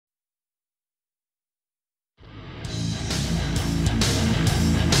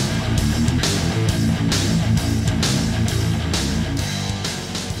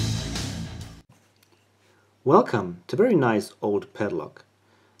Welcome to very nice old padlock.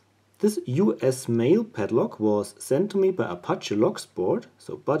 This US mail padlock was sent to me by APACHE-LOCKSPORT.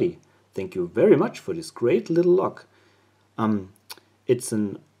 So buddy, thank you very much for this great little lock. It's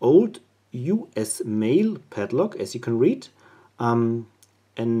an old US mail padlock, as you can read, and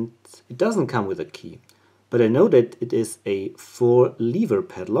it doesn't come with a key. But I know that it is a 4-lever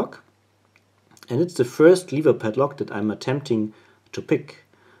padlock, and it's the first lever padlock that I'm attempting to pick.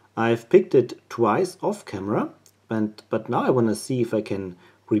 I've picked it twice off camera, but now I want to see if I can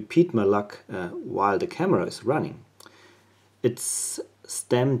repeat my luck while the camera is running. It's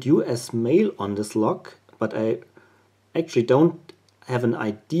stamped US mail on this lock, but I actually don't have an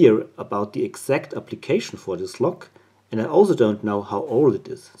idea about the exact application for this lock, and I also don't know how old it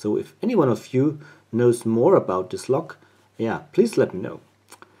is. So if any one of you knows more about this lock, yeah, please let me know.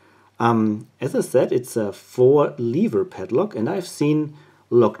 As I said, it's a 4-lever padlock, and I've seen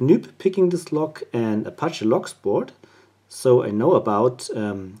Noob picking this lock and APACHE-LOCKSPORT, so I know about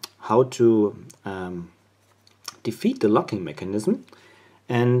how to defeat the locking mechanism.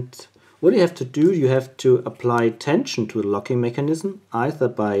 And what you have to do, you have to apply tension to the locking mechanism, either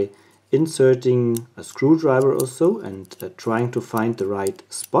by inserting a screwdriver or so and trying to find the right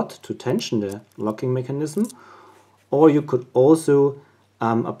spot to tension the locking mechanism, or you could also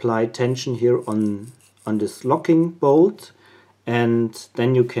apply tension here on this locking bolt, and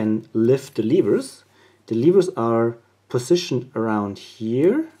then you can lift the levers. The levers are positioned around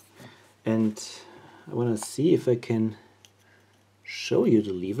here, and I want to see if I can show you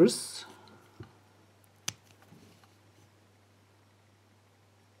the levers.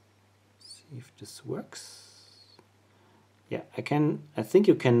 See if this works. Yeah, I think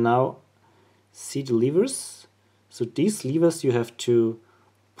you can now see the levers. So these levers you have to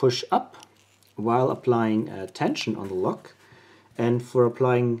push up while applying tension on the lock. And for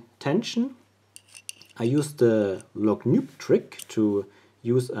applying tension, I use the Noob trick to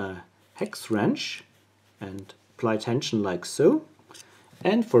use a hex wrench and apply tension like so.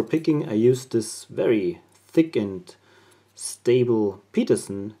 And for picking, I use this very thick and stable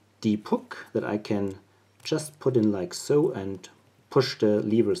Peterson deep hook that I can just put in like so and push the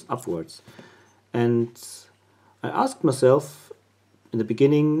levers upwards. And I asked myself in the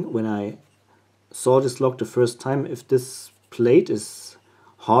beginning, when I saw this lock the first time, if this plate is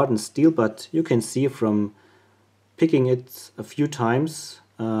hardened steel, but you can see from picking it a few times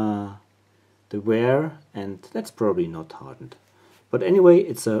the wear, and that's probably not hardened. But anyway,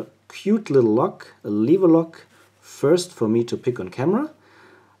 it's a cute little lock, a lever lock, first for me to pick on camera.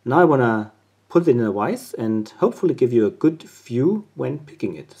 Now I want to put it in a vise and hopefully give you a good view when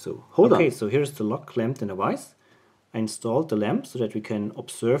picking it. So hold on. Okay, so here's the lock clamped in a vise. I installed the lamp so that we can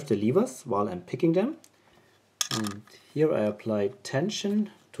observe the levers while I'm picking them. And here I apply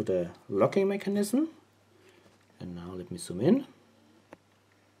tension to the locking mechanism. And now let me zoom in.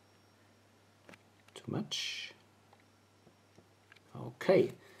 Too much.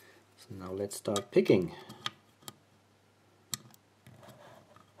 Okay, so now let's start picking.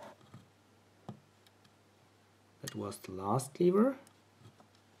 That was the last lever.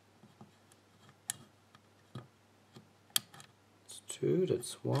 That's 2,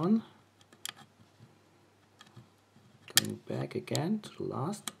 that's 1. Going back again to the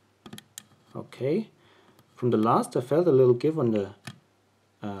last. Okay, from the last I felt a little give on the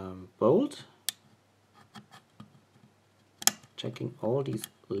bolt. Checking all these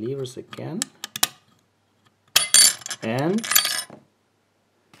levers again. And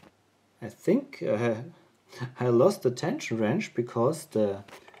I think I lost the tension wrench because the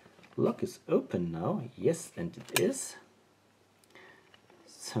lock is open now. Yes, and it is.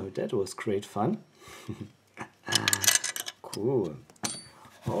 So that was great fun. Cool.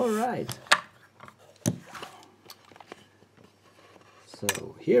 All right.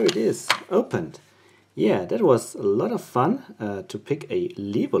 So here it is, opened. Yeah, that was a lot of fun to pick a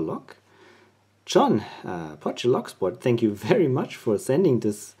lever lock. John, APACHE-LOCKSPORT, thank you very much for sending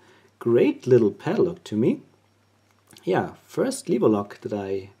this great little padlock to me. Yeah, first lever lock that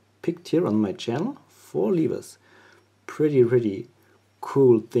I picked here on my channel, 4 levers. Pretty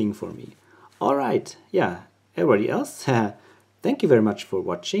cool thing for me. All right, yeah. Everybody else, thank you very much for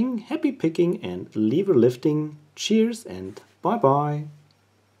watching. Happy picking and lever lifting. Cheers and bye bye.